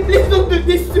 Baby, please don't do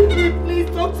this to me. Please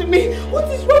talk to me. What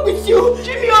is wrong with you?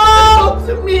 Jimmy, talk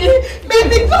to me.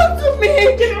 Baby, talk to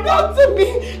me. Talk to me.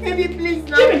 Baby, please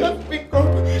now. Jimmy. Just pick up.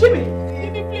 Jimmy,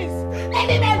 please.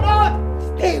 Leave me alone.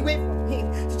 Stay away from him.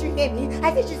 Did you hear me? I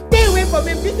said you stay away from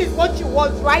him. This is what you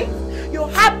want, right? You're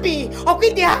happy.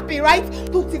 Okay, they're happy, right?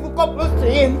 Don't even come close to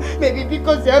him. Maybe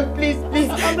because I'm please.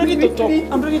 I'm ready to talk. Please.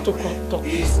 I'm ready to talk,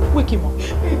 please. Wake him up.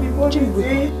 Baby, what Jimmy, is wake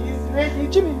it? up. He's ready.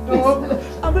 Jimmy, No. please.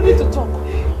 I'm ready to talk.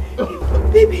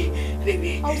 Baby.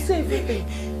 I'll say everything.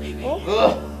 Baby.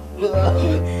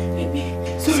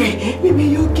 Sorry. Baby,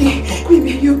 you okay?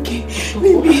 Baby, you okay?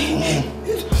 Baby.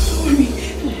 Sorry.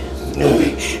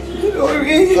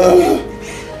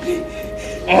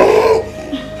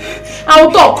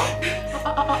 I'll talk.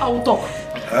 I'll talk.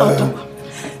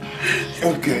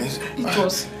 Okay.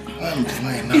 I'm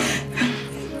fine now.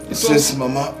 Since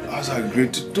Mama has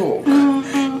agreed to talk.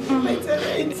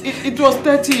 It was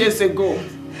 30 years ago.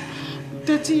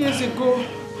 30 years ago,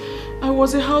 I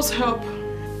was a house help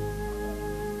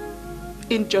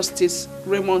in Justice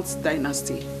Raymond's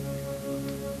dynasty.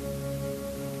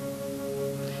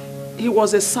 He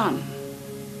was a son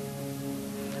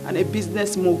and a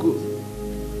business mogul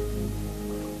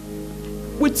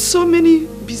with so many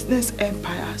business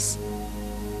empires.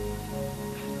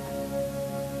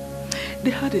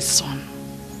 They had a son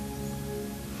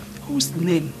whose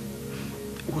name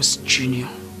was Junior.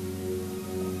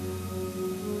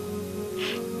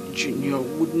 Junior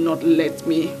would not let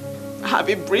me have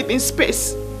a breathing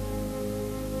space.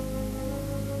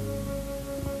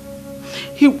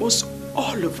 He was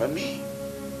all over me.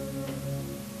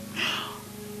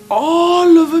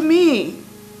 All over me.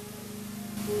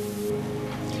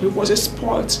 He was a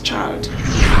spoiled child.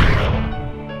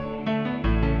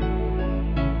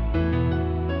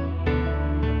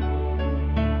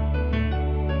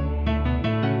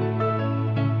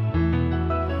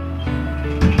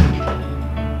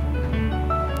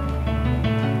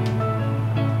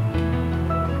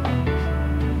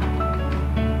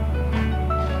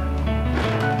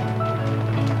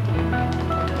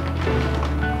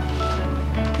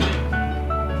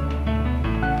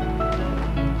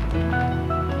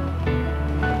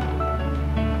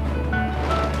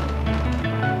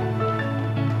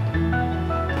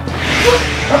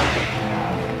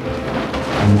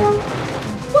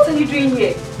 doing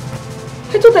here?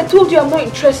 I thought I told you I'm not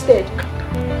interested. Calm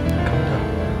down.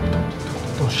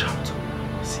 Don't shout.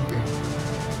 See,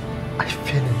 I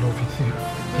fell in love with you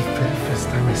the very first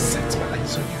time I set my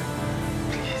eyes on you.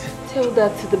 Please. Tell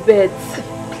that to the birds.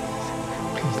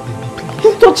 Please, baby, please.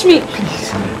 Don't touch me. Please.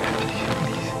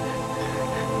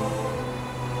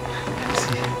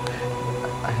 See,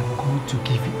 I am going to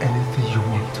give you anything you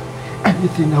want.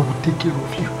 Anything, I will take care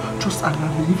of you. Just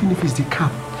allow me, even if it's the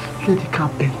cab. Let the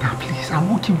cab enter, please. I'm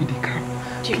walking with the cab.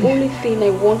 The only thing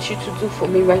I want you to do for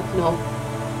me right now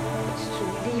is to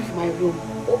leave my room,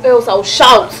 or else I'll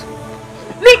shout.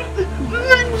 Leave!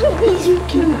 It's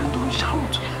okay, don't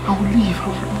shout. I will leave,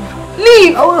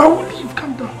 Leave! I will leave,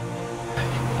 calm down.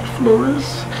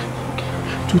 Florence, okay.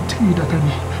 To tell you that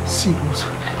I'm serious.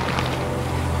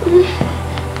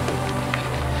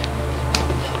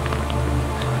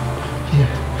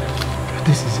 Here,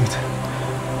 this is it.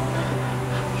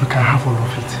 You can have all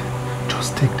of it.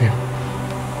 Just take them.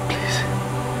 Please.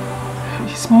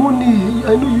 It's money.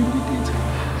 I know you need it.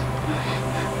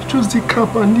 Just the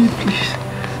cup I need, please.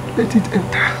 Let it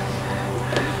enter.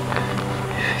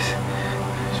 Yes.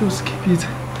 Just keep it.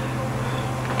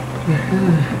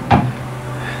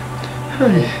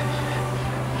 Hey.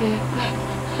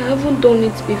 I haven't done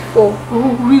it before.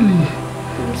 Oh, really?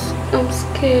 I'm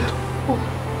scared. Oh,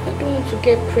 I don't want to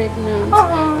get pregnant.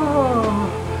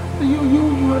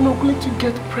 You are not going to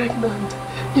get pregnant.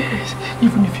 Yes,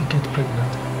 even if you get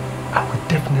pregnant, I will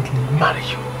definitely marry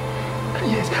you.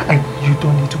 Yes, and you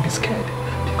don't need to be scared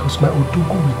because my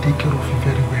Odogo will take care of you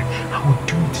very well. I will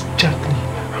do it gently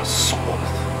and smooth.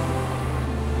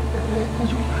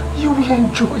 You will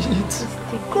enjoy it.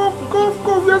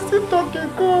 Come, we are still talking.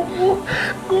 Go.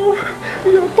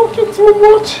 You are talking too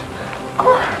much.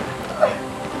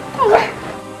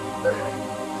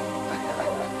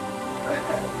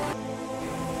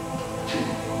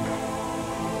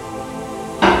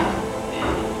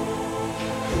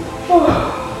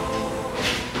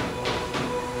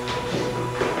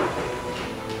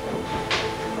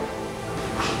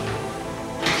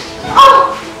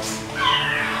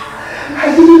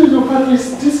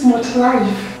 This much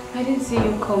life. I didn't see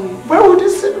you coming. Why would you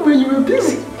see me when you were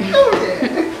busy?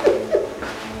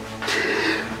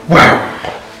 Wow.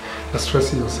 You're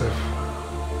stressing yourself.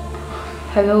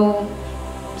 Hello,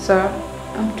 sir.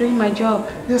 I'm doing my job.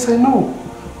 Yes, I know.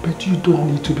 But you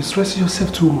don't need to be stressing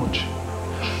yourself too much.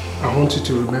 I want you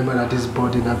to remember that this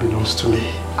body now belongs to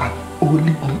me. And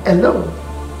only me alone.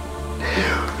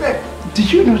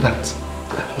 Did you know that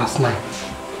last night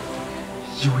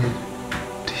you were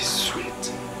this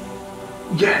sweet?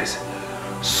 Yes,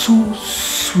 so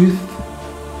sweet,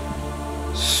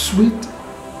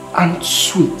 and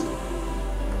sweet.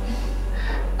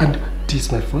 And this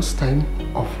is my first time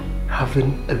of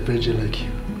having a virgin like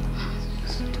you.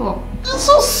 Stop. It's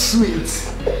so sweet.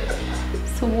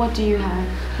 So what do you have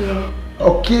here?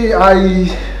 Okay, I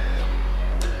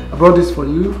brought this for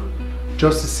you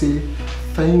just to say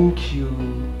thank you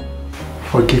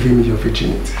for giving me your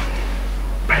virginity.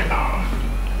 My love.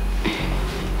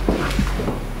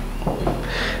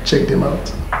 Check them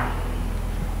out.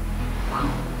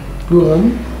 Go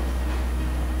on.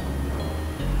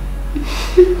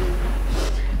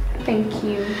 Thank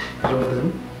you. You love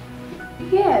them?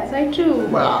 Yes, I do.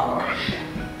 Wow.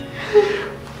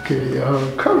 Okay,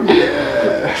 come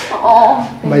here.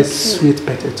 Oh, my sweet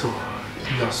potato.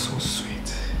 You are so sweet.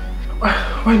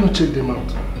 Why not check them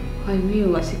out? I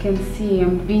will. As you can see,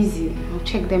 I'm busy. I'll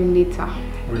check them later.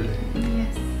 Really?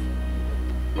 Yes.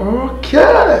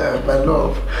 Okay, my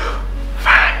love.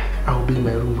 Fine. I'll be in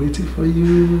my room waiting for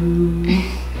you.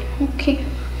 Okay.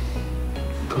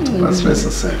 Don't overstress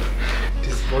yourself.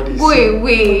 This body is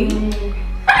Wait.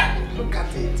 Look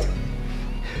at it.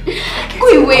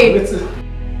 Wait.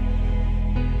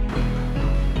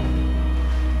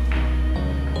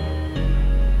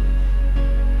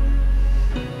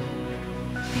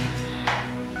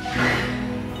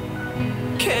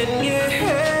 Can you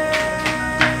hear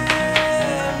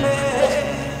me?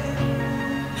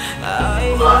 I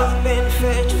have been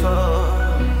faithful.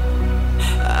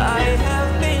 I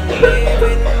have been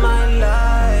living my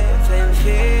life in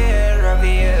fear of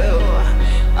you.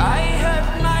 I have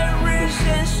my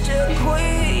reasons to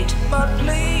quit, but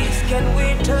please can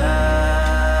we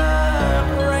talk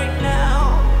right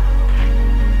now?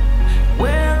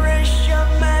 Where is your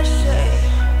mercy?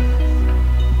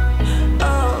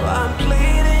 Oh, I'm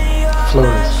pleading your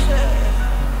Florence, mercy.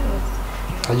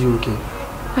 are you okay?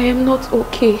 I am not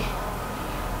okay.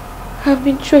 I've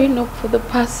been throwing up for the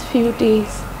past few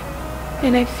days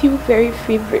and I feel very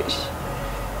feverish.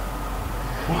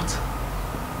 What?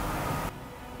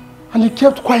 And you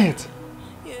kept quiet?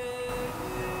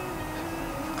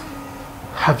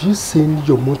 have you seen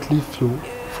your monthly flow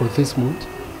for this month?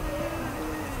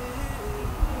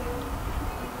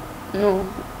 No,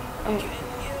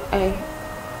 I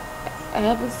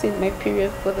haven't seen my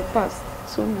period for the past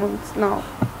 2 months now.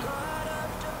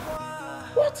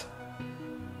 What?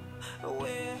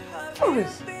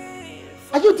 Florence,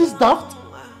 are you this daft?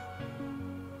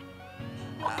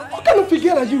 What kind of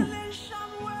figure are you?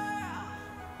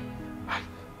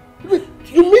 Wait,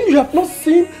 you mean you have not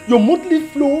seen your monthly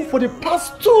flow for the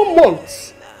past 2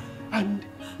 months? And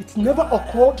it never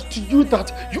occurred to you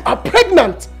that you are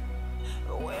pregnant?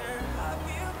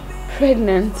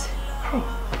 Pregnant?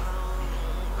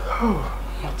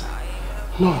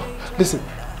 No, listen,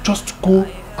 just go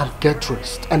and get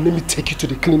dressed and let me take you to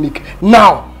the clinic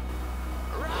now.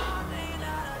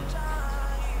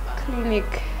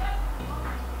 Clinic?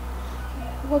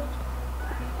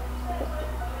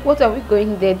 What are we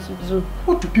going there to do?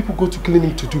 What do people go to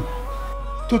clinic to do?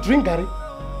 To drink, Gary?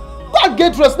 Go and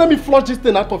get dressed, let me flush this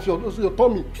thing out of your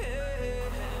tummy.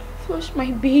 Flush my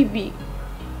baby.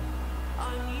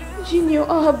 Junior,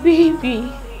 our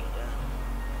baby.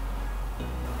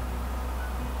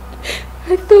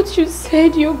 I thought you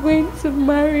said you're going to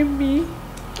marry me.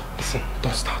 Listen,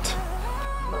 don't start.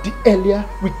 The earlier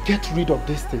we get rid of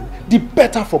this thing, the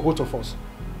better for both of us.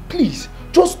 Please,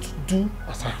 just do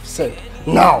as I have said.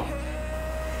 Now!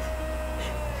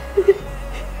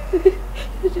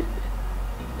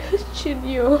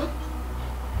 Junior,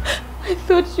 I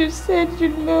thought you said you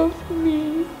loved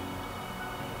me.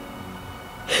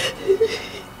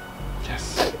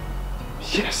 Yes.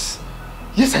 Yes.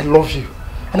 Yes, I love you.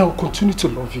 And I will continue to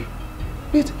love you.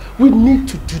 But we need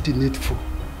to do the needful.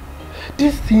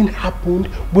 This thing happened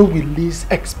when we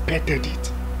least expected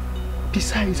it.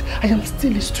 Besides, I am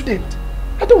still a student.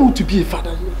 I don't want to be a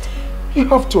father yet. You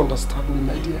have to understand me,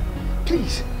 my dear.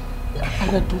 Please.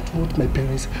 And I don't want my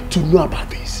parents to know about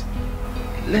this.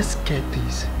 Let's get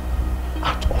this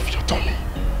out of your tummy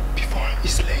before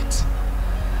it's late.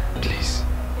 Please.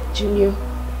 Junior,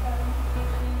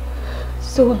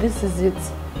 so this is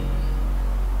it.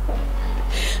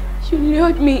 You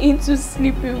lured me into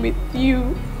sleeping with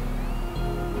you.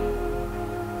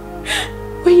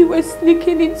 When you were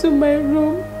sneaking into my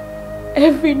room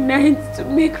every night to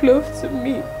make love to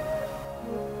me.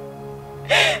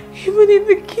 Even in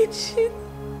the kitchen,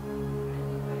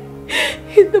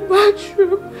 in the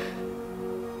bathroom,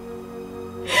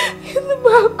 in the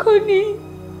balcony,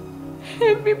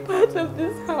 every part of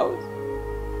this house.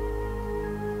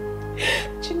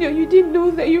 Junior, you didn't know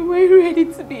that you weren't ready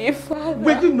to be a father.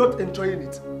 Were you not enjoying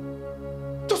it?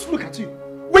 Just look at you.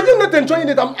 Were you not enjoying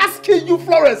it? I'm asking you,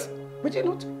 Florence. Were you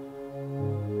not?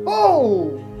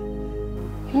 Oh!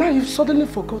 Now you've suddenly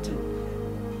forgotten.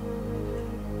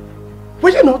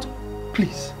 Were you not?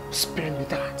 Please, spare me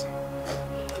that.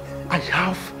 I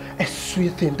have a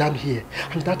sweet thing down here,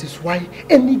 and that is why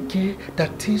any girl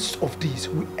that tastes of this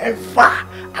will ever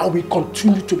and will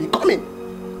continue to be coming,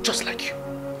 just like you.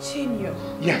 Junior.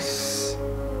 Yes.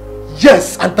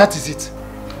 Yes, and that is it.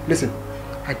 Listen,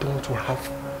 I don't want to have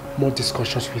more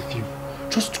discussions with you.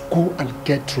 Just go and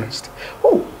get dressed.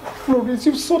 Oh, Florence,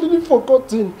 you've suddenly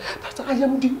forgotten that I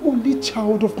am the only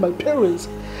child of my parents.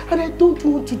 And I don't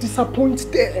want to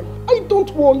disappoint them. I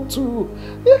don't want to.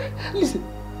 Listen,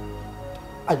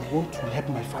 I want to help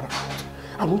my father out.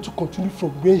 I want to continue from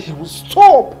where he will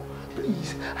stop.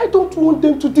 Please, I don't want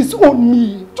them to disown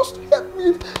me. Just help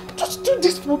me. Just do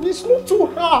this for me. It's not too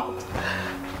hard.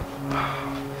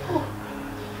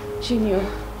 Junior,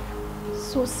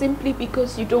 so simply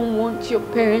because you don't want your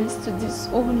parents to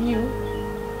disown you,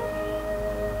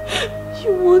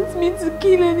 you want me to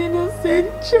kill an innocent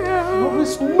child?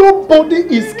 Nobody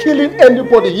is killing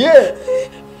anybody here.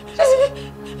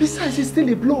 Besides, it's still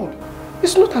a blood.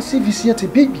 It's not as if he's yet a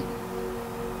baby.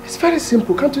 It's very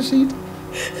simple. Can't you see it?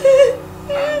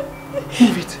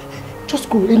 Move it. Just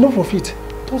go. Enough of it.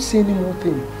 Don't say any more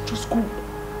thing. Just go.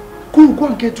 Go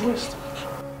and get dressed.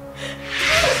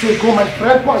 Say, go, my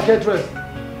friend. Go and get dressed.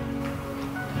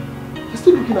 You're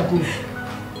still looking at me.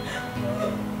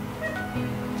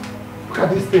 Look at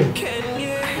this thing.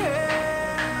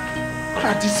 Look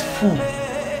at this fool.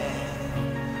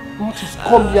 You want to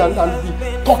come here and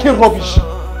be talking rubbish.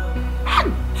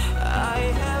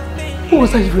 What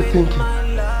was I even thinking?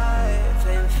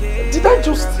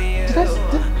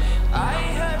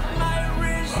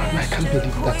 I can't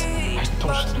believe that I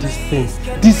touched this thing.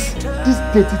 This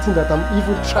dirty thing that I'm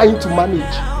even trying to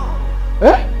manage.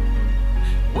 Eh?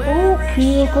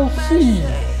 Okay, I can see.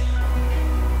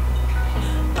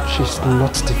 She's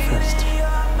not the first.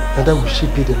 Neither will she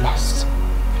be the last.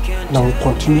 And I will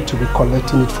continue to be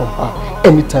collecting it from her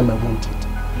anytime I want it.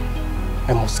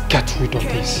 I must get rid of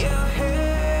this.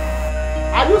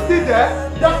 Are you still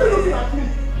there? You're still looking at me.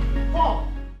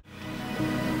 Come.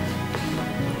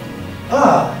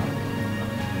 Ah,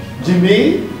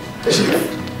 Jimmy.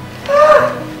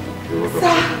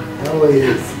 How are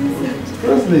you?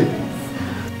 Firstly,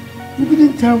 you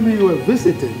didn't tell me you were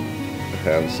visiting.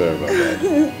 I'm sorry about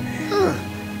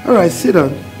that. All right, sit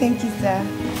down. Thank you, sir.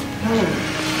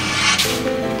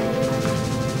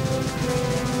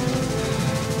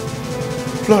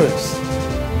 Florence.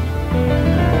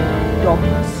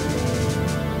 Douglas.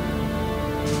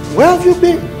 Where have you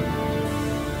been?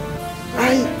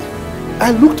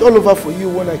 I looked all over for you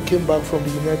when I came back from the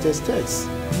United States.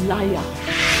 Liar.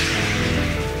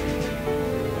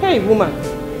 Hey, woman.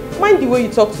 Mind the way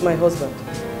you talk to my husband.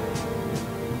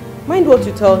 Mind what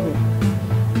you tell him.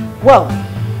 Well,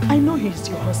 I know he's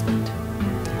your husband.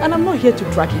 And I'm not here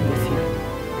to drag him with you.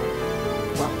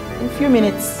 Well, in a few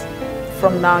minutes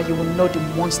from now, you will know the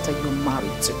monster you're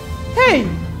married to. Hey!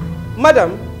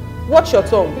 Madam, watch your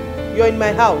tongue. You're in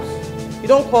my house. You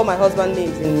don't call my husband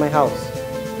names in my house.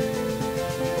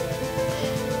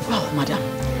 Well, madam,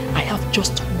 I have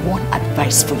just one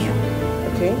advice for you.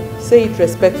 Okay? Say it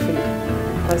respectfully.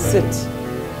 And sit.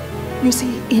 You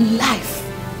see, in life,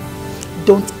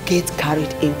 don't get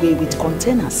carried away with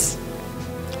containers.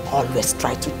 Always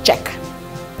try to check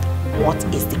what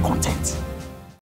is the content.